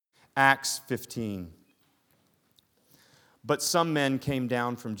Acts 15. But some men came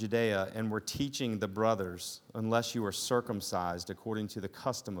down from Judea and were teaching the brothers, unless you are circumcised according to the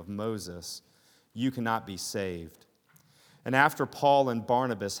custom of Moses, you cannot be saved. And after Paul and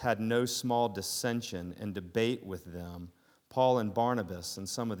Barnabas had no small dissension and debate with them, Paul and Barnabas and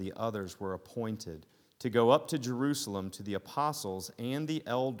some of the others were appointed to go up to Jerusalem to the apostles and the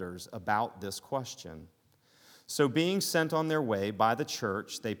elders about this question. So being sent on their way by the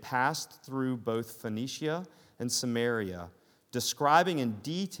church, they passed through both Phoenicia and Samaria, describing in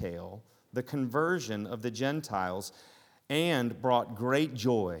detail the conversion of the Gentiles, and brought great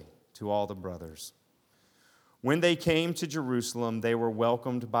joy to all the brothers. When they came to Jerusalem, they were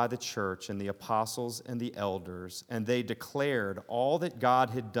welcomed by the church and the apostles and the elders, and they declared all that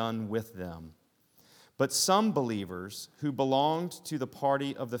God had done with them. But some believers who belonged to the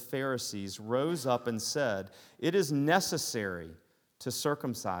party of the Pharisees rose up and said, "It is necessary to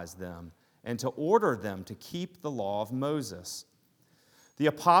circumcise them and to order them to keep the law of Moses." The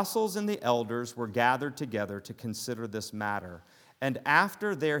apostles and the elders were gathered together to consider this matter. And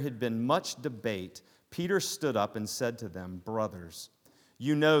after there had been much debate, Peter stood up and said to them, "Brothers,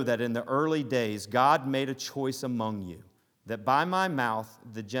 you know that in the early days God made a choice among you, that by my mouth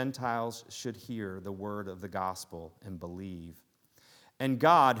the Gentiles should hear the word of the gospel and believe. And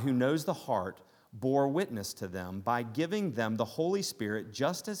God, who knows the heart, bore witness to them by giving them the Holy Spirit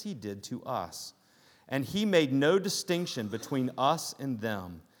just as he did to us. And he made no distinction between us and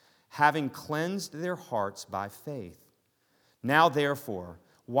them, having cleansed their hearts by faith. Now therefore,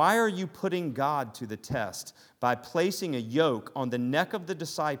 why are you putting God to the test by placing a yoke on the neck of the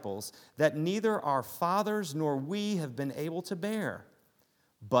disciples that neither our fathers nor we have been able to bear?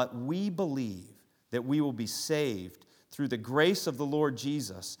 But we believe that we will be saved through the grace of the Lord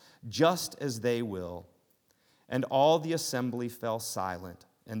Jesus, just as they will." And all the assembly fell silent,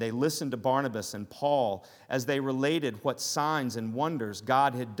 and they listened to Barnabas and Paul as they related what signs and wonders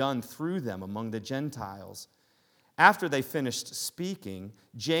God had done through them among the Gentiles. After they finished speaking,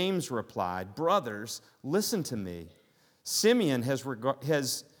 James replied, "Brothers, listen to me. Simeon has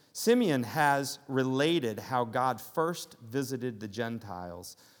related how God first visited the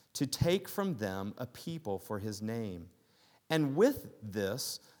Gentiles to take from them a people for his name. And with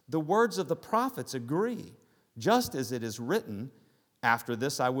this, the words of the prophets agree, just as it is written, 'After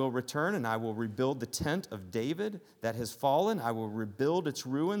this I will return, and I will rebuild the tent of David that has fallen. I will rebuild its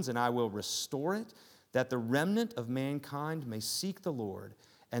ruins, and I will restore it, that the remnant of mankind may seek the Lord,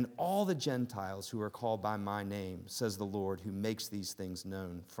 and all the Gentiles who are called by my name, says the Lord, who makes these things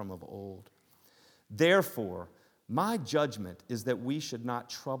known from of old.' Therefore, my judgment is that we should not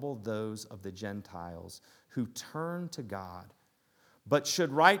trouble those of the Gentiles who turn to God, but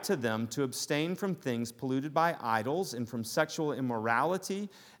should write to them to abstain from things polluted by idols, and from sexual immorality,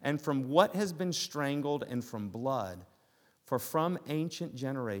 and from what has been strangled, and from blood. For from ancient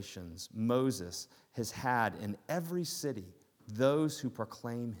generations Moses has had in every city those who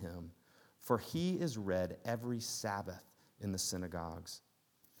proclaim him, for he is read every Sabbath in the synagogues."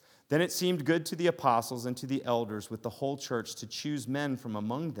 Then it seemed good to the apostles and to the elders with the whole church to choose men from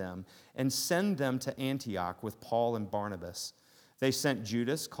among them and send them to Antioch with Paul and Barnabas. They sent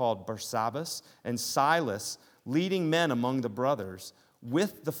Judas, called Barsabbas, and Silas, leading men among the brothers,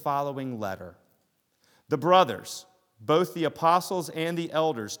 with the following letter. "The brothers, both the apostles and the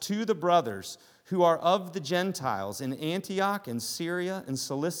elders, to the brothers who are of the Gentiles in Antioch and Syria and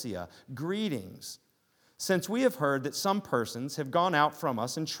Cilicia, greetings. Since we have heard that some persons have gone out from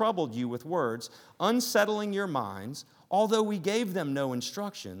us and troubled you with words, unsettling your minds, although we gave them no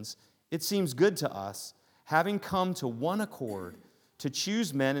instructions, it seems good to us, having come to one accord, to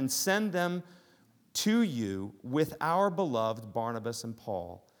choose men and send them to you with our beloved Barnabas and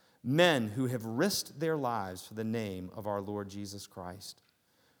Paul, men who have risked their lives for the name of our Lord Jesus Christ.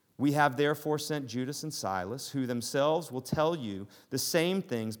 We have therefore sent Judas and Silas, who themselves will tell you the same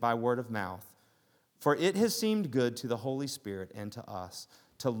things by word of mouth. For it has seemed good to the Holy Spirit and to us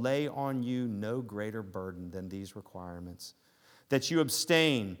to lay on you no greater burden than these requirements, that you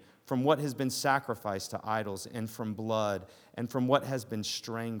abstain from what has been sacrificed to idols, and from blood, and from what has been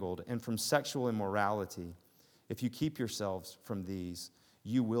strangled, and from sexual immorality. If you keep yourselves from these,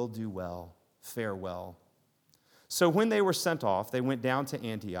 you will do well. Farewell." So when they were sent off, they went down to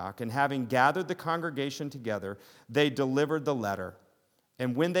Antioch, and having gathered the congregation together, they delivered the letter.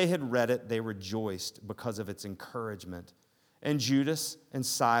 And when they had read it, they rejoiced because of its encouragement. And Judas and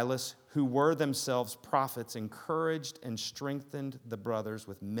Silas, who were themselves prophets, encouraged and strengthened the brothers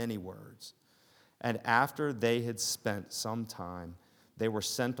with many words. And after they had spent some time, they were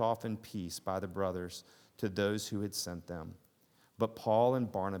sent off in peace by the brothers to those who had sent them. But Paul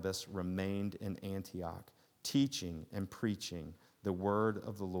and Barnabas remained in Antioch, teaching and preaching the word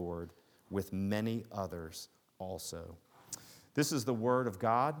of the Lord with many others also. This is the word of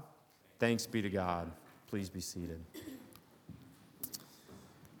God. Thanks be to God. Please be seated.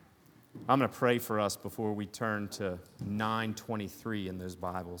 I'm going to pray for us before we turn to 9:23 in those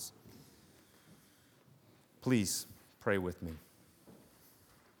Bibles. Please pray with me.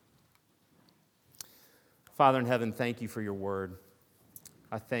 Father in heaven, thank you for your word.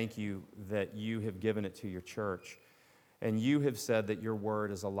 I thank you that you have given it to your church, and you have said that your word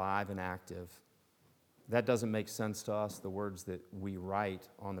is alive and active. That doesn't make sense to us. The words that we write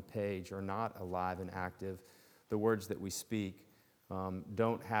on the page are not alive and active. The words that we speak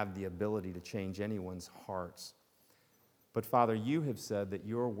don't have the ability to change anyone's hearts. But Father, you have said that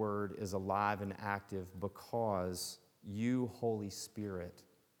your word is alive and active because you, Holy Spirit,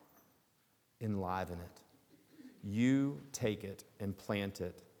 enliven it. You take it and plant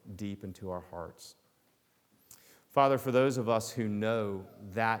it deep into our hearts. Father, for those of us who know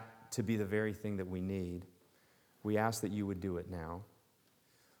that to be the very thing that we need, we ask that you would do it now.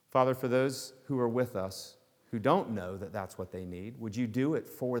 Father, for those who are with us who don't know that that's what they need, would you do it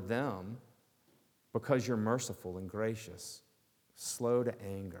for them because you're merciful and gracious, slow to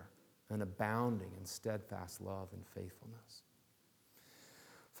anger, and abounding in steadfast love and faithfulness.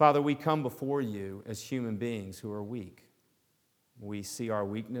 Father, we come before you as human beings who are weak. We see our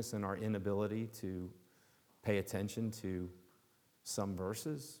weakness and our inability to pay attention to some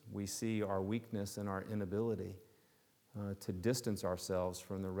verses. We see our weakness and our inability to distance ourselves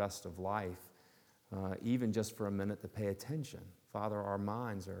from the rest of life, even just for a minute to pay attention. Father, our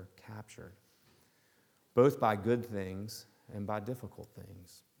minds are captured, both by good things and by difficult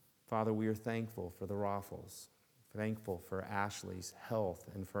things. Father, we are thankful for the Raffles, thankful for Ashley's health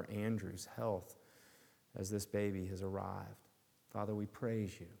and for Andrew's health as this baby has arrived. Father, we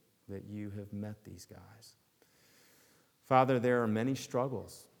praise you that you have met these guys. Father, there are many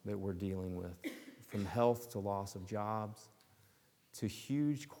struggles that we're dealing with, from health to loss of jobs to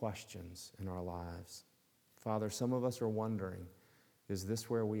huge questions in our lives. Father, some of us are wondering, is this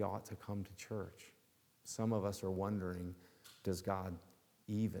where we ought to come to church? Some of us are wondering, does God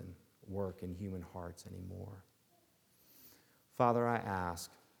even work in human hearts anymore? Father, I ask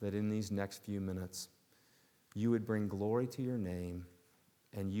that in these next few minutes, you would bring glory to your name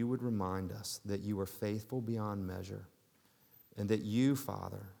and you would remind us that you are faithful beyond measure and that you,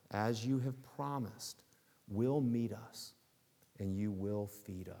 Father, as you have promised, will meet us and you will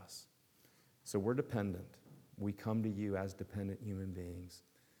feed us. So we're dependent. We come to you as dependent human beings.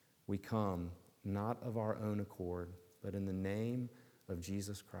 We come not of our own accord, but in the name of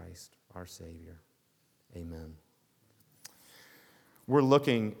Jesus Christ, our Savior. Amen. We're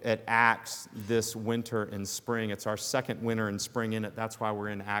looking at Acts this winter and spring. It's our second winter and spring in it. That's why we're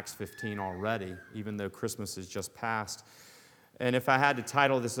in Acts 15 already, even though Christmas is just passed. And if I had to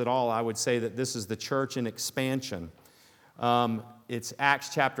title this at all, I would say that this is the church in expansion. It's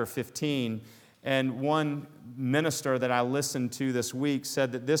Acts chapter 15. And one minister that I listened to this week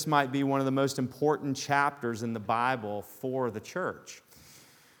said that this might be one of the most important chapters in the Bible for the church.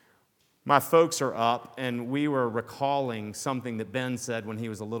 My folks are up, and we were recalling something that Ben said when he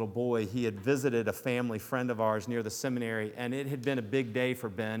was a little boy. He had visited a family friend of ours near the seminary, and it had been a big day for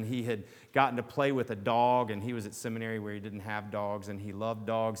Ben. He had gotten to play with a dog, and he was at seminary where he didn't have dogs, and he loved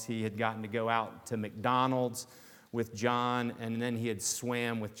dogs. He had gotten to go out to McDonald's with John, and then he had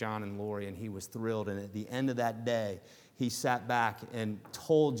swam with John and Lori, and he was thrilled. And at the end of that day, he sat back and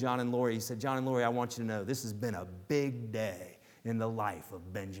told John and Lori, he said, "John and Lori, I want you to know this has been a big day in the life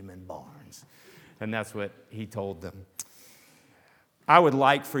of Benjamin Barnes." And that's what he told them. I would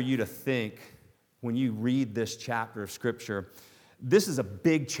like for you to think, when you read this chapter of Scripture, this is a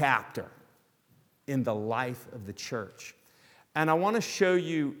big chapter in the life of the church. And I want to show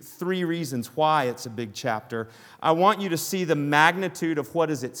you 3 reasons why it's a big chapter. I want you to see the magnitude of what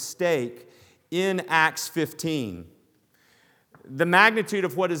is at stake in Acts 15. The magnitude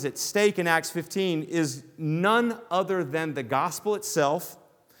of what is at stake in Acts 15 is none other than the gospel itself,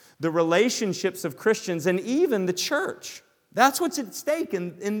 the relationships of Christians, and even the church. That's what's at stake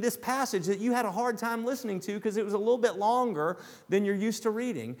in this passage that you had a hard time listening to because it was a little bit longer than you're used to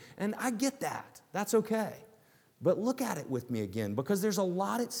reading. And I get that. That's okay. But look at it with me again, because there's a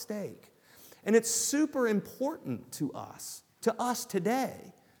lot at stake. And it's super important to us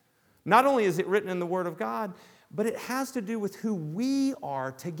today. Not only is it written in the Word of God, but it has to do with who we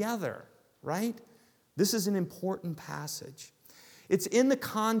are together, right? This is an important passage. It's in the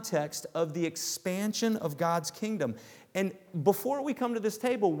context of the expansion of God's kingdom. And before we come to this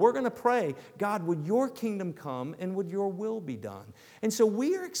table, we're going to pray, God, would your kingdom come and would your will be done? And so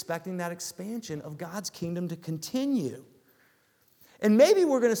we are expecting that expansion of God's kingdom to continue. And maybe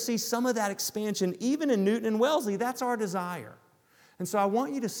we're going to see some of that expansion even in Newton and Wellesley. That's our desire. And so I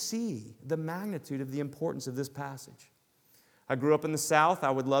want you to see the magnitude of the importance of this passage. I grew up in the South. I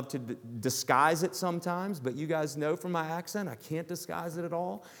would love to disguise it sometimes, but you guys know from my accent, I can't disguise it at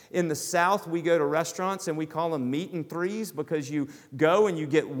all. In the South, we go to restaurants and we call them meat and threes because you go and you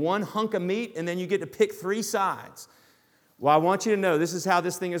get one hunk of meat and then you get to pick 3 sides. Well, I want you to know this is how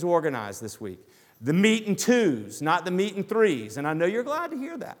this thing is organized this week. The meat and 2s, not the meat and 3s. And I know you're glad to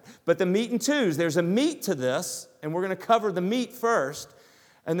hear that. But the meat and 2s, there's a meat to this, and we're going to cover the meat first.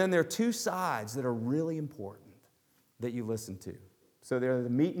 And then there are 2 sides that are really important that you listen to. So there are the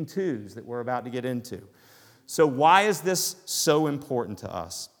meat and 2s that we're about to get into. So why is this so important to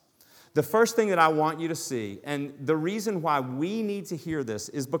us? The first thing that I want you to see, and the reason why we need to hear this,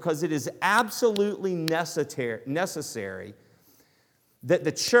 is because it is absolutely necessary that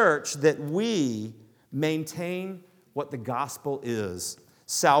the church, that we maintain what the gospel is.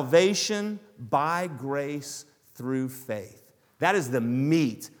 Salvation by grace through faith. That is the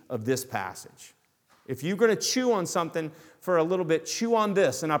meat of this passage. If you're going to chew on something for a little bit, chew on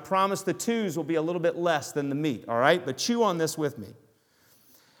this. And I promise the 2s will be a little bit less than the meat, all right? But chew on this with me.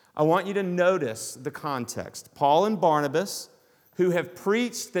 I want you to notice the context. Paul and Barnabas, who have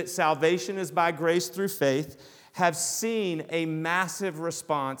preached that salvation is by grace through faith, have seen a massive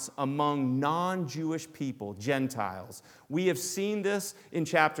response among non-Jewish people, Gentiles. We have seen this in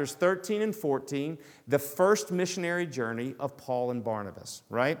chapters 13 and 14, the first missionary journey of Paul and Barnabas,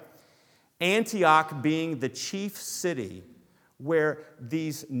 right? Antioch being the chief city where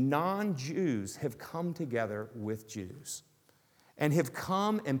these non-Jews have come together with Jews and have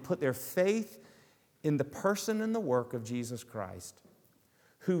come and put their faith in the person and the work of Jesus Christ,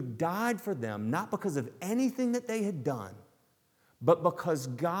 who died for them, not because of anything that they had done, but because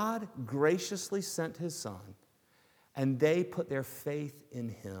God graciously sent His Son, and they put their faith in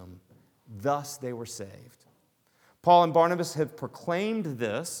Him. Thus they were saved. Paul and Barnabas have proclaimed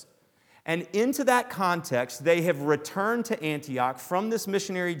this, and into that context, they have returned to Antioch from this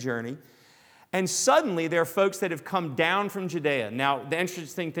missionary journey, and suddenly there are folks that have come down from Judea. Now, the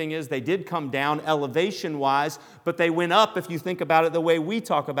interesting thing is they did come down elevation-wise, but they went up, if you think about it the way we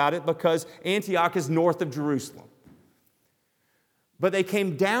talk about it, because Antioch is north of Jerusalem. But they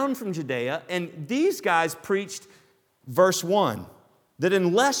came down from Judea, and these guys preached, verse 1, that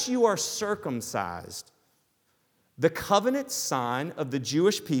unless you are circumcised, the covenant sign of the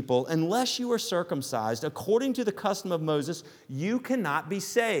Jewish people, unless you are circumcised, according to the custom of Moses, you cannot be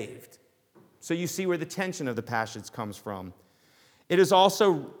saved. So you see where the tension of the passage comes from. It is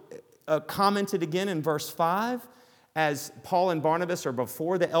also commented again in verse 5, as Paul and Barnabas are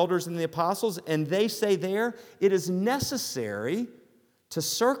before the elders and the apostles, and they say there, it is necessary to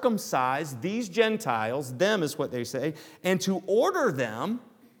circumcise these Gentiles, them is what they say, and to order them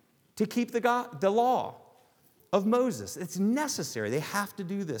to keep the law of Moses. It's necessary. They have to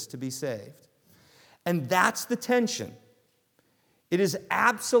do this to be saved. And that's the tension. It is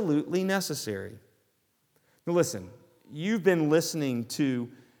absolutely necessary. Now listen, you've been listening to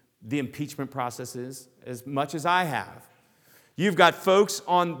the impeachment processes as much as I have. You've got folks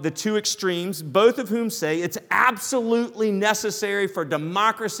on the 2 extremes, both of whom say it's absolutely necessary for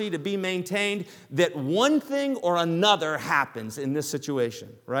democracy to be maintained that one thing or another happens in this situation,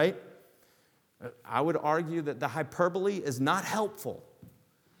 right? I would argue that the hyperbole is not helpful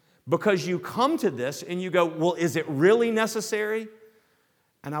because you come to this and you go, well, is it really necessary?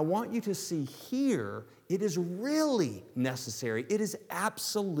 And I want you to see here, it is really necessary. It is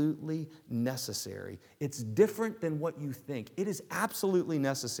absolutely necessary. It's different than what you think. It is absolutely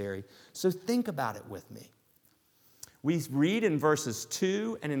necessary. So think about it with me. We read in verses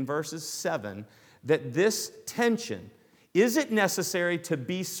 2 and in verses 7 that this tension, is it necessary to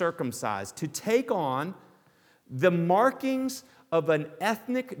be circumcised, to take on the markings of an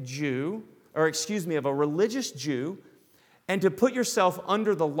ethnic Jew, of a religious Jew, and to put yourself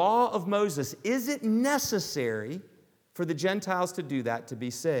under the law of Moses? Is it necessary for the Gentiles to do that to be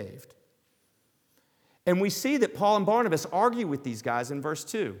saved? And we see that Paul and Barnabas argue with these guys in verse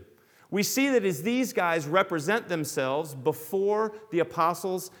 2. We see that as these guys represent themselves before the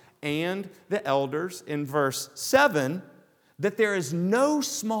apostles and the elders in verse 7, that there is no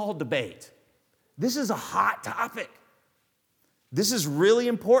small debate. This is a hot topic. This is really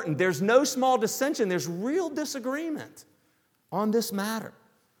important. There's no small dissension. There's real disagreement on this matter.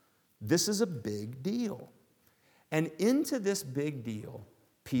 This is a big deal. And into this big deal,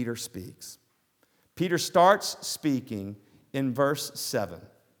 Peter speaks. Peter starts speaking in verse 7.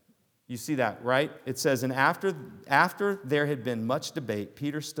 You see that, right? It says, and after there had been much debate,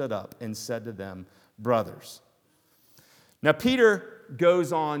 Peter stood up and said to them, brothers. Now, Peter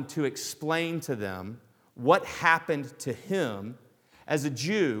goes on to explain to them what happened to him as a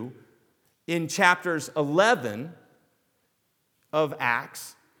Jew in chapters 11 of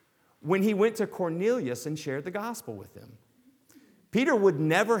Acts when he went to Cornelius and shared the gospel with him. Peter would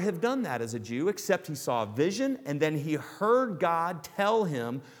never have done that as a Jew, except he saw a vision, and then he heard God tell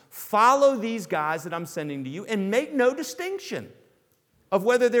him, follow these guys that I'm sending to you, and make no distinction of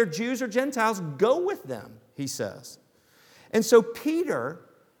whether they're Jews or Gentiles. Go with them, he says. And so Peter,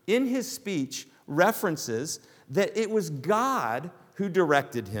 in his speech, references that it was God who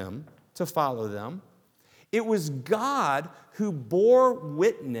directed him to follow them. It was God who bore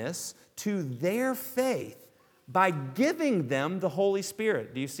witness to their faith by giving them the Holy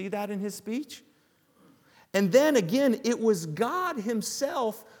Spirit. Do you see that in his speech? And then again, it was God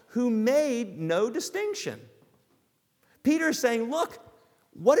himself who made no distinction. Peter is saying, look,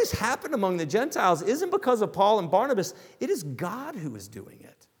 what has happened among the Gentiles isn't because of Paul and Barnabas. It is God who is doing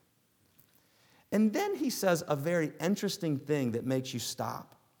it. And then he says a very interesting thing that makes you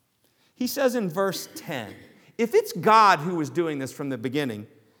stop. He says in verse 10, if it's God who was doing this from the beginning,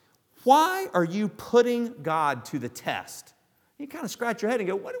 why are you putting God to the test? You kind of scratch your head and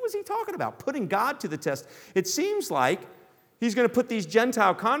go, what was he talking about? Putting God to the test. It seems like he's going to put these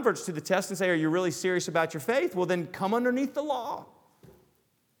Gentile converts to the test and say, are you really serious about your faith? Well, then come underneath the law.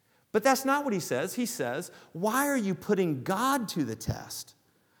 But that's not what he says. He says, why are you putting God to the test?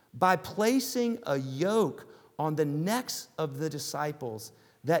 By placing a yoke on the necks of the disciples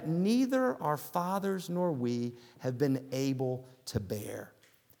that neither our fathers nor we have been able to bear.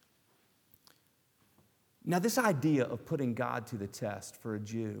 Now, this idea of putting God to the test for a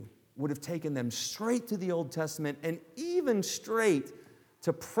Jew would have taken them straight to the Old Testament and even straight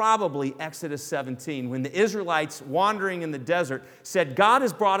to probably Exodus 17, when the Israelites wandering in the desert said, God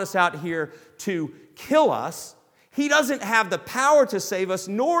has brought us out here to kill us. He doesn't have the power to save us,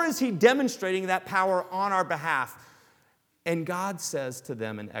 nor is he demonstrating that power on our behalf. And God says to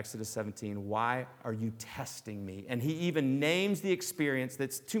them in Exodus 17, why are you testing me? And he even names the experience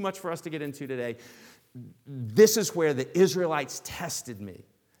that's too much for us to get into today. This is where the Israelites tested me.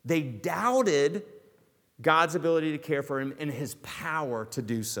 They doubted God's ability to care for him and his power to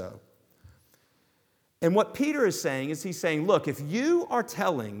do so. And what Peter is saying is he's saying, look, if you are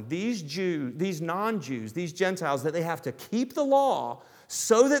telling these Jews, these non-Jews, these Gentiles that they have to keep the law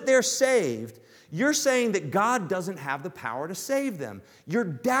so that they're saved, you're saying that God doesn't have the power to save them. You're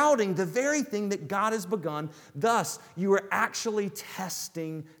doubting the very thing that God has begun. Thus, you are actually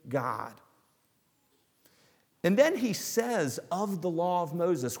testing God. And then he says of the law of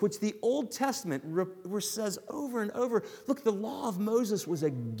Moses, which the Old Testament says over and over, look, the law of Moses was a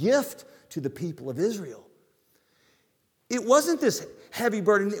gift to the people of Israel. It wasn't this heavy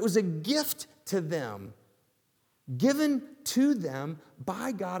burden, it was a gift to them, given to them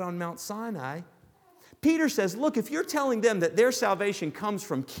by God on Mount Sinai. Peter says, look, if you're telling them that their salvation comes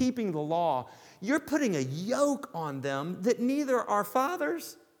from keeping the law, you're putting a yoke on them that neither our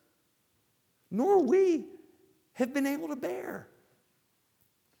fathers nor we have been able to bear.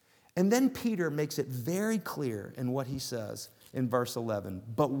 And then Peter makes it very clear in what he says in verse 11.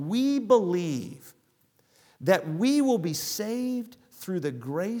 But we believe that we will be saved through the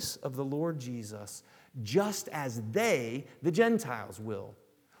grace of the Lord Jesus, just as they, the Gentiles, will.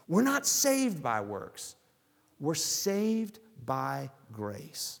 We're not saved by works. We're saved by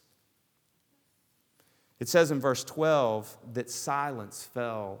grace. It says in verse 12 that silence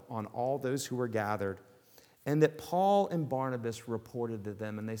fell on all those who were gathered, and that Paul and Barnabas reported to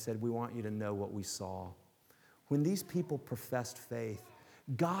them, and they said, we want you to know what we saw. When these people professed faith,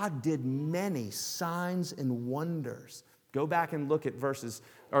 God did many signs and wonders. Go back and look at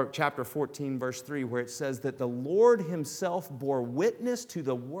chapter 14, verse 3, where it says that the Lord himself bore witness to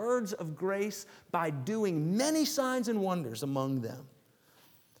the words of grace by doing many signs and wonders among them.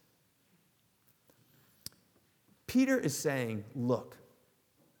 Peter is saying, look,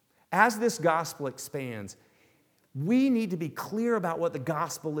 as this gospel expands, we need to be clear about what the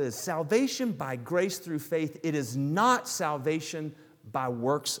gospel is. Salvation by grace through faith. It is not salvation by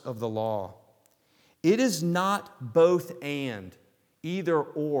works of the law. It is not both and, either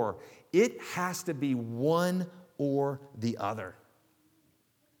or. It has to be one or the other.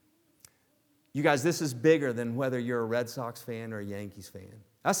 You guys, this is bigger than whether you're a Red Sox fan or a Yankees fan.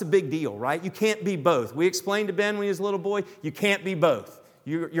 That's a big deal, right? You can't be both. We explained to Ben when he was a little boy, you can't be both.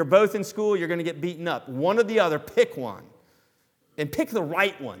 You're both in school, you're going to get beaten up. One or the other, pick one. And pick the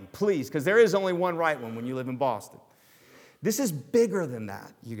right one, please, because there is only one right one when you live in Boston. This is bigger than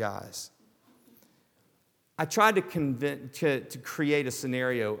that, you guys. I tried to create a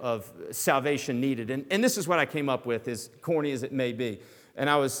scenario of salvation needed, and this is what I came up with, as corny as it may be. And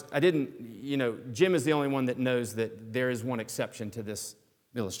Jim is the only one that knows that there is one exception to this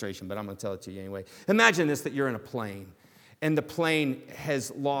illustration, but I'm going to tell it to you anyway. Imagine this, that you're in a plane, and the plane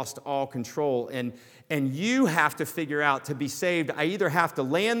has lost all control, and you have to figure out, to be saved, I either have to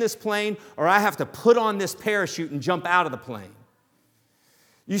land this plane or I have to put on this parachute and jump out of the plane.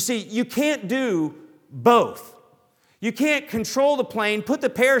 You see, you can't do both. You can't control the plane, put the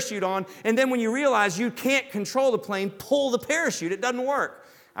parachute on, and then when you realize you can't control the plane, pull the parachute. It doesn't work.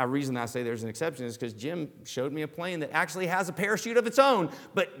 The reason I say there's an exception is because Jim showed me a plane that actually has a parachute of its own,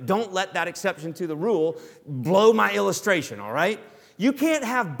 but don't let that exception to the rule blow my illustration, all right? You can't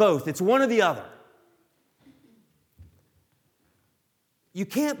have both. It's one or the other. You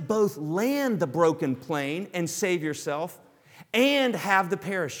can't both land the broken plane and save yourself and have the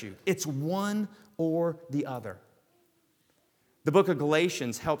parachute. It's one or the other. The book of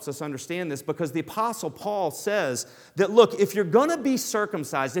Galatians helps us understand this because the Apostle Paul says that, look, if you're going to be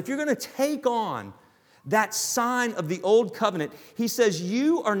circumcised, if you're going to take on that sign of the old covenant, he says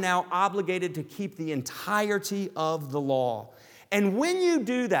you are now obligated to keep the entirety of the law. And when you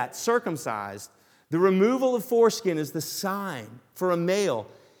do that, circumcised, the removal of foreskin is the sign for a male.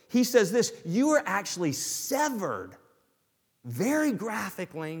 He says this, you are actually severed. Very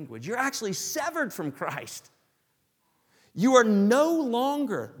graphic language. You're actually severed from Christ. You are no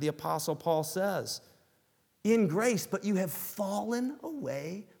longer, the Apostle Paul says, in grace, but you have fallen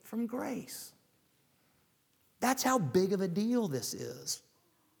away from grace. That's how big of a deal this is.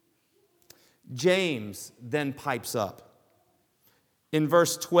 James then pipes up. In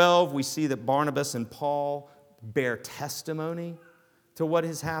verse 12, we see that Barnabas and Paul bear testimony to what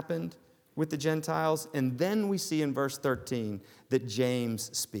has happened with the Gentiles. And then we see in verse 13 that James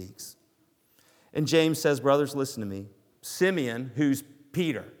speaks. And James says, brothers, listen to me. Simeon, who's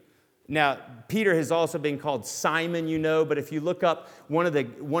Peter. Now, Peter has also been called Simon, but if you look up one of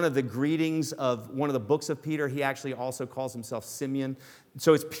the greetings of one of the books of Peter, he actually also calls himself Simeon.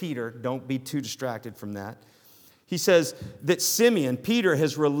 So it's Peter. Don't be too distracted from that. He says that Simeon, Peter,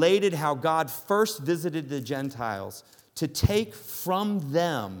 has related how God first visited the Gentiles to take from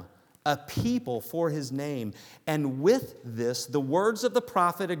them a people for his name. And with this, the words of the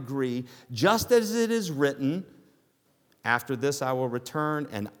prophet agree, just as it is written, after this I will return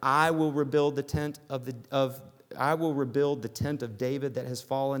and I will rebuild the tent of David that has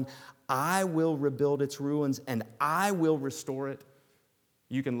fallen. I will rebuild its ruins and I will restore it.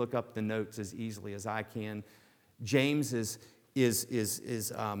 You can look up the notes as easily as I can. James is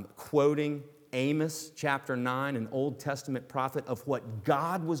quoting Amos chapter 9, an Old Testament prophet, of what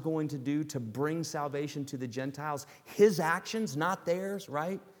God was going to do to bring salvation to the Gentiles. His actions, not theirs,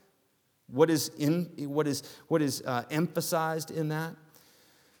 right? What is emphasized in that?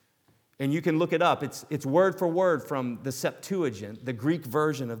 And you can look it up. It's word for word from the Septuagint, the Greek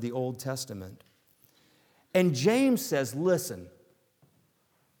version of the Old Testament. And James says, listen,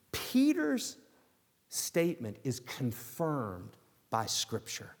 Peter's statement is confirmed by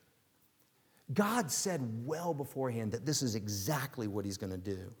Scripture. God said well beforehand that this is exactly what he's going to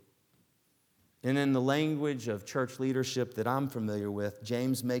do. And in the language of church leadership that I'm familiar with,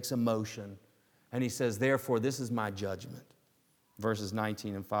 James makes a motion, and he says, therefore, this is my judgment, verses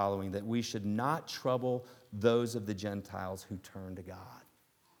 19 and following, that we should not trouble those of the Gentiles who turn to God.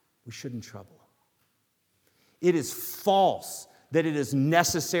 We shouldn't trouble them. It is false that it is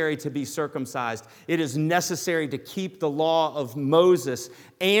necessary to be circumcised. It is necessary to keep the law of Moses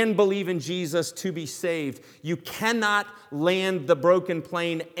and believe in Jesus to be saved. You cannot land the broken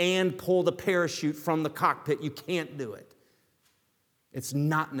plane and pull the parachute from the cockpit. You can't do it. It's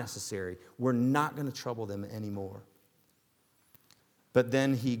not necessary. We're not going to trouble them anymore. But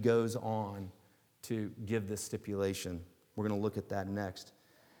then he goes on to give this stipulation. We're going to look at that next.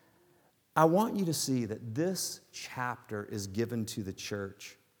 I want you to see that this chapter is given to the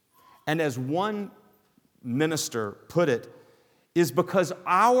church. And as one minister put it, is because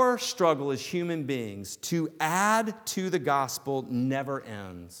our struggle as human beings to add to the gospel never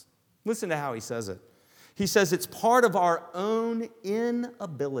ends. Listen to how he says it. He says it's part of our own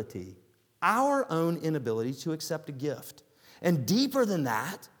inability to accept a gift. And deeper than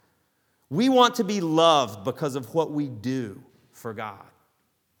that, we want to be loved because of what we do for God.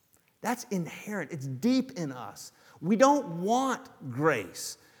 That's inherent. It's deep in us. We don't want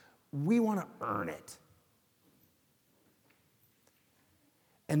grace. We want to earn it.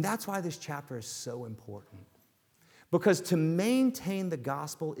 And that's why this chapter is so important. Because to maintain the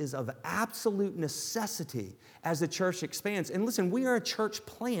gospel is of absolute necessity as the church expands. And listen, we are a church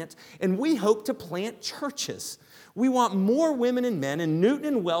plant, and we hope to plant churches. We want more women and men in Newton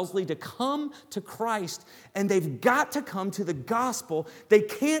and Wellesley to come to Christ, and they've got to come to the gospel. They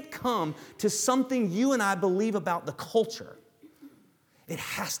can't come to something you and I believe about the culture. It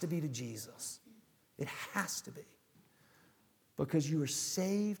has to be to Jesus. It has to be. Because you are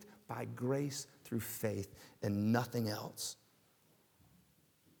saved by grace through faith and nothing else.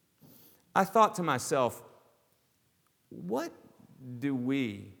 I thought to myself, what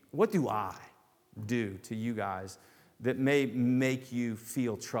do I do to you guys that may make you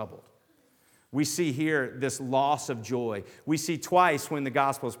feel troubled? We see here this loss of joy. We see twice when the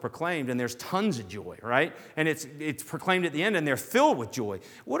gospel is proclaimed, and there's tons of joy, right? And it's proclaimed at the end, and they're filled with joy.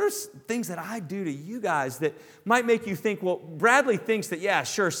 What are things that I do to you guys that might make you think, well, Bradley thinks that, yeah,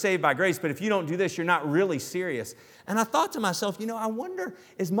 sure, saved by grace, but if you don't do this, you're not really serious. And I thought to myself, I wonder,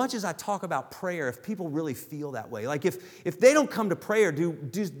 as much as I talk about prayer, if people really feel that way. Like if they don't come to prayer,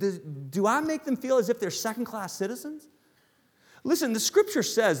 do I make them feel as if they're second-class citizens? Listen, the scripture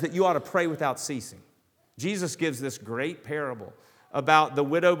says that you ought to pray without ceasing. Jesus gives this great parable about the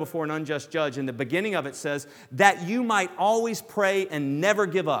widow before an unjust judge. And the beginning of it says that you might always pray and never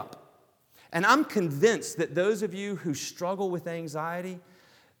give up. And I'm convinced that those of you who struggle with anxiety,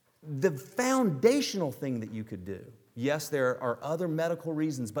 the foundational thing that you could do, yes, there are other medical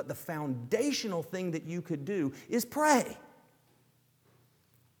reasons, but the foundational thing that you could do is pray.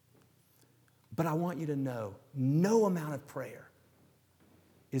 But I want you to know, no amount of prayer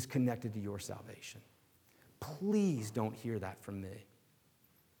is connected to your salvation. Please don't hear that from me.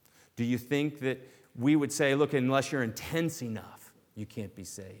 Do you think that we would say, look, unless you're intense enough, you can't be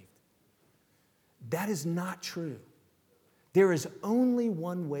saved? That is not true. There is only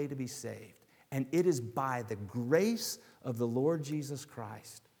one way to be saved, and it is by the grace of the Lord Jesus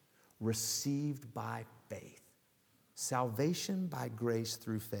Christ, received by faith. Salvation by grace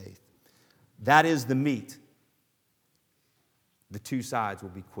through faith. That is the meat. The two sides will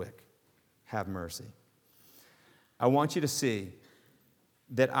be quick. Have mercy. I want you to see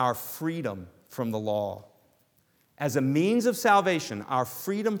that our freedom from the law, as a means of salvation, our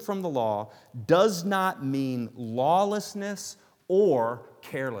freedom from the law does not mean lawlessness or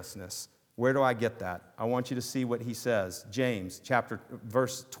carelessness. Where do I get that? I want you to see what he says. James,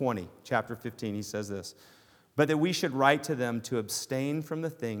 verse 20, chapter 15, he says this. But that we should write to them to abstain from the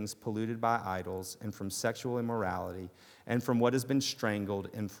things polluted by idols and from sexual immorality and from what has been strangled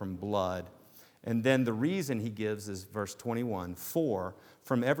and from blood. And then the reason he gives is verse 21. For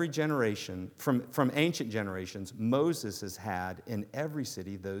from every generation, from ancient generations, Moses has had in every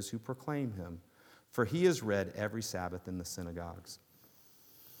city those who proclaim him. For he is read every Sabbath in the synagogues.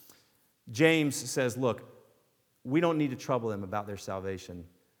 James says, look, we don't need to trouble them about their salvation.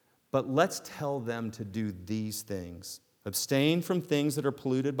 But let's tell them to do these things. Abstain from things that are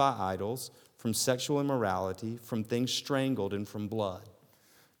polluted by idols, from sexual immorality, from things strangled, and from blood.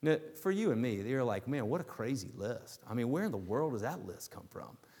 Now, for you and me, you're like, man, what a crazy list. I mean, where in the world does that list come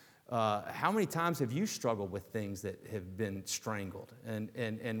from? How many times have you struggled with things that have been strangled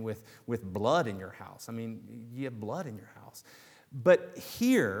and with blood in your house? I mean, you have blood in your house. But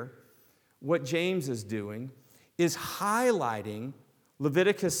here, what James is doing is highlighting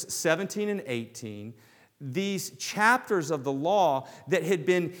Leviticus 17 and 18, these chapters of the law that had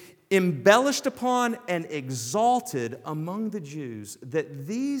been embellished upon and exalted among the Jews, that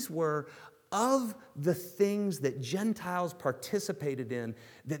these were of the things that Gentiles participated in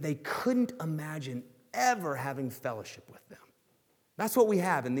that they couldn't imagine ever having fellowship with them. That's what we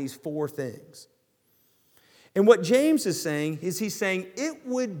have in these four things. And what James is saying is he's saying it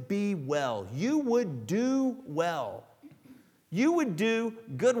would be well, you would do well. You would do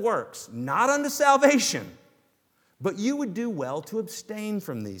good works, not unto salvation, but you would do well to abstain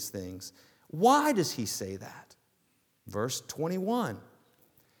from these things. Why does he say that? Verse 21.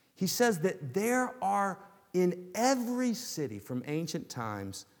 He says that there are in every city from ancient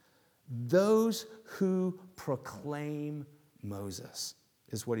times those who proclaim Moses,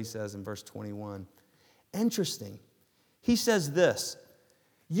 is what he says in verse 21. Interesting. He says this,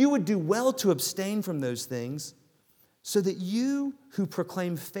 you would do well to abstain from those things so that you who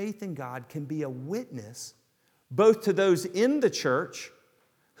proclaim faith in God can be a witness both to those in the church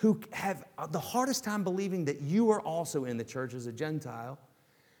who have the hardest time believing that you are also in the church as a Gentile,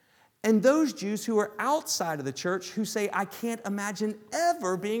 and those Jews who are outside of the church who say, I can't imagine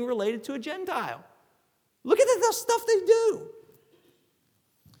ever being related to a Gentile. Look at the stuff they do.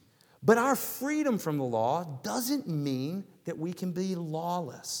 But our freedom from the law doesn't mean that we can be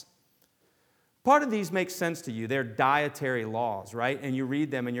lawless. Part of these make sense to you. They're dietary laws, right? And you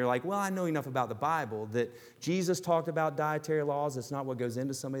read them and you're like, well, I know enough about the Bible that Jesus talked about dietary laws. It's not what goes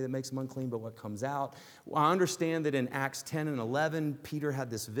into somebody that makes them unclean, but what comes out. Well, I understand that in Acts 10 and 11, Peter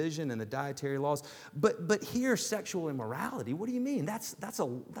had this vision and the dietary laws. But here, sexual immorality, what do you mean? That's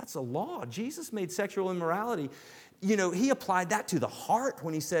a law. Jesus made sexual immorality. He applied that to the heart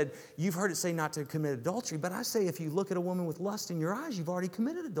when he said, you've heard it say not to commit adultery, but I say if you look at a woman with lust in your eyes, you've already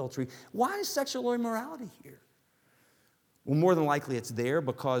committed adultery. Why is sexual immorality here? Well, more than likely it's there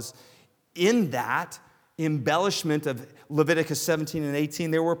because in that embellishment of Leviticus 17 and 18,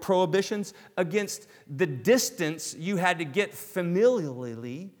 there were prohibitions against the distance you had to get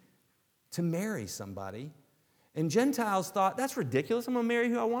familially to marry somebody. And Gentiles thought, that's ridiculous. I'm going to marry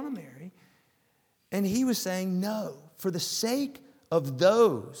who I want to marry. And he was saying, no, for the sake of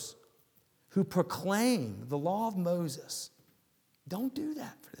those who proclaim the law of Moses, don't do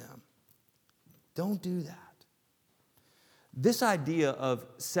that for them. Don't do that. This idea of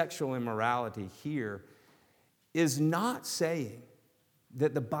sexual immorality here is not saying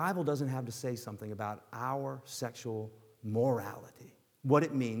that the Bible doesn't have to say something about our sexual morality, what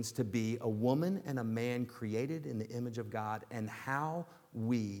it means to be a woman and a man created in the image of God, and how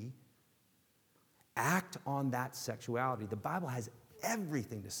we act on that sexuality. The Bible has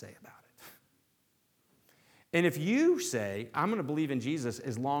everything to say about it. And if you say, I'm going to believe in Jesus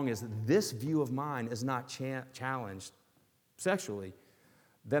as long as this view of mine is not challenged sexually,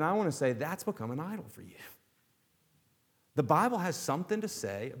 then I want to say that's become an idol for you. The Bible has something to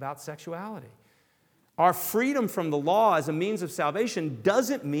say about sexuality. Our freedom from the law as a means of salvation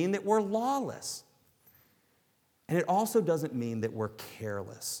doesn't mean that we're lawless. And it also doesn't mean that we're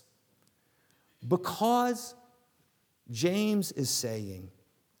careless. Because James is saying,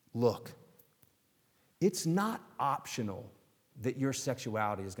 look, it's not optional that your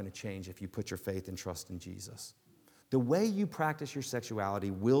sexuality is going to change if you put your faith and trust in Jesus. The way you practice your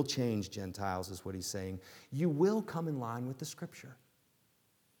sexuality will change, Gentiles, is what he's saying. You will come in line with the Scripture.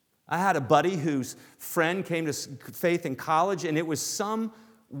 I had a buddy whose friend came to faith in college, and it was some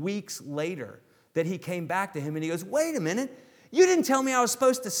weeks later that he came back to him, and he goes, wait a minute. You didn't tell me I was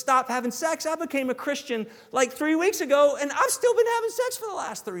supposed to stop having sex. I became a Christian like 3 weeks ago, and I've still been having sex for the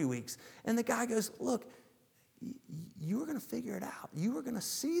last 3 weeks. And the guy goes, look, you were going to figure it out. You were going to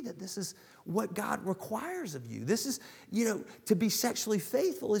see that this is what God requires of you. This is, to be sexually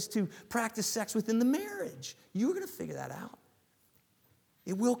faithful is to practice sex within the marriage. You were going to figure that out.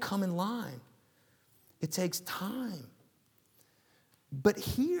 It will come in line. It takes time. But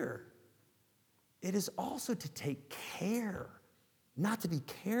here, it is also to take care, not to be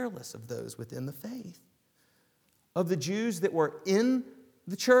careless of those within the faith, of the Jews that were in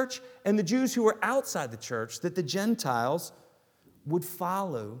the church and the Jews who were outside the church, that the Gentiles would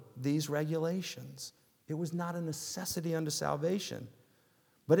follow these regulations. It was not a necessity unto salvation,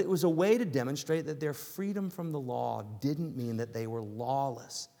 but it was a way to demonstrate that their freedom from the law didn't mean that they were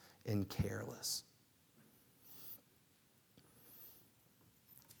lawless and careless.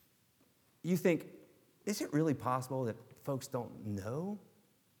 You think, is it really possible that folks don't know?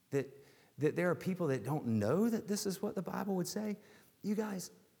 That there are people that don't know that this is what the Bible would say? You guys,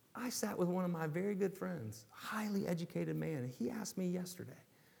 I sat with one of my very good friends, highly educated man, and he asked me yesterday,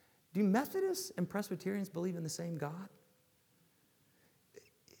 do Methodists and Presbyterians believe in the same God?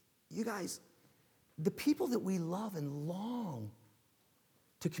 You guys, the people that we love and long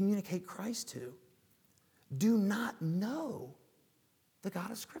to communicate Christ to do not know the God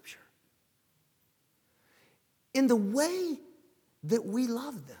of Scripture. In the way that we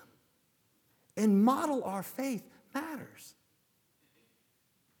love them and model our faith matters.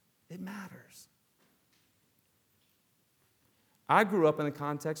 It matters. I grew up in a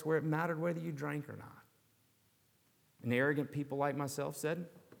context where it mattered whether you drank or not. And arrogant people like myself said,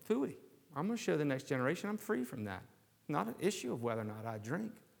 phooey, I'm going to show the next generation I'm free from that. Not an issue of whether or not I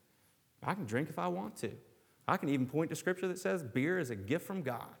drink. I can drink if I want to. I can even point to Scripture that says beer is a gift from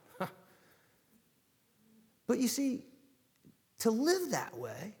God. But you see, to live that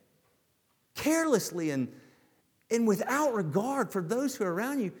way, carelessly and without regard for those who are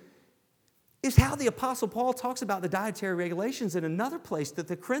around you, is how the Apostle Paul talks about the dietary regulations in another place, that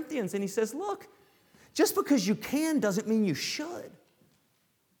the Corinthians, and he says, look, just because you can doesn't mean you should.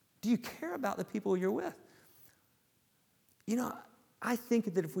 Do you care about the people you're with? I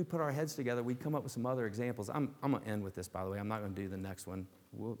think that if we put our heads together, we'd come up with some other examples. I'm going to end with this, by the way. I'm not going to do the next one.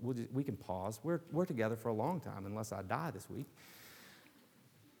 We can pause. We're together for a long time, unless I die this week.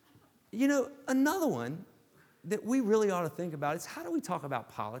 Another one that we really ought to think about is, how do we talk about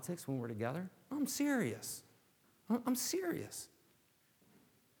politics when we're together? I'm serious. I'm serious.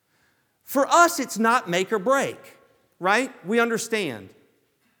 For us, it's not make or break, right? We understand.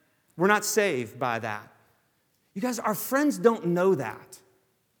 We're not saved by that. You guys, our friends don't know that.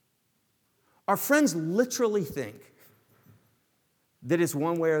 Our friends literally think that it's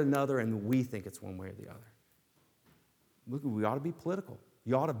one way or another, and we think it's one way or the other. Look, we ought to be political.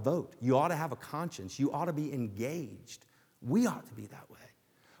 You ought to vote. You ought to have a conscience. You ought to be engaged. We ought to be that way.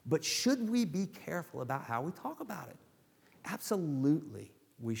 But should we be careful about how we talk about it? Absolutely,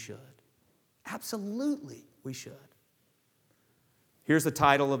 we should. Absolutely, we should. Here's the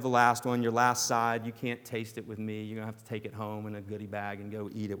title of the last one, your last side. You can't taste it with me. You're going to have to take it home in a goodie bag and go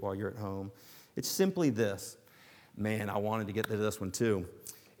eat it while you're at home. It's simply this. Man, I wanted to get to this one too.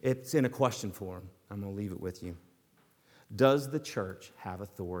 It's in a question form. I'm going to leave it with you. Does the church have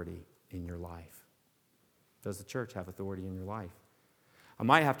authority in your life? Does the church have authority in your life? I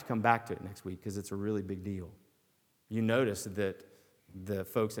might have to come back to it next week because it's a really big deal. You notice that the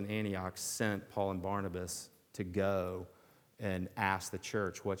folks in Antioch sent Paul and Barnabas to go and ask the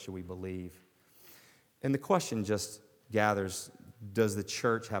church, what should we believe? And the question just gathers, does the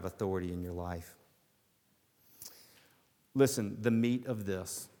church have authority in your life? Listen, the meat of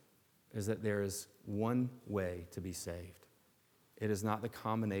this is that there is one way to be saved. It is not the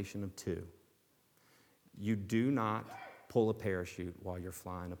combination of two. You do not pull a parachute while you're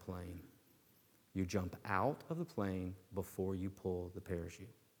flying a plane. You jump out of the plane before you pull the parachute.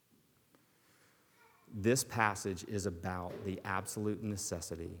 This passage is about the absolute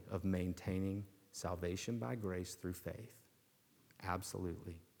necessity of maintaining salvation by grace through faith.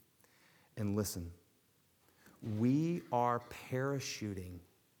 Absolutely. And listen, we are parachuting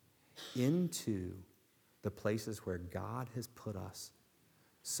into the places where God has put us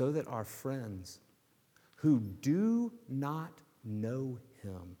so that our friends who do not know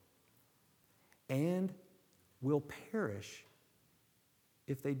Him and will perish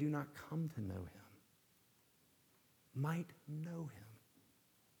if they do not come to know Him, might know Him.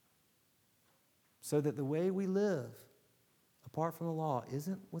 So that the way we live, apart from the law,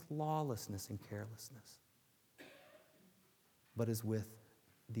 isn't with lawlessness and carelessness, but is with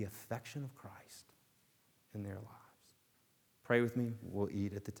the affection of Christ in their lives. Pray with me. We'll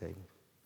eat at the table.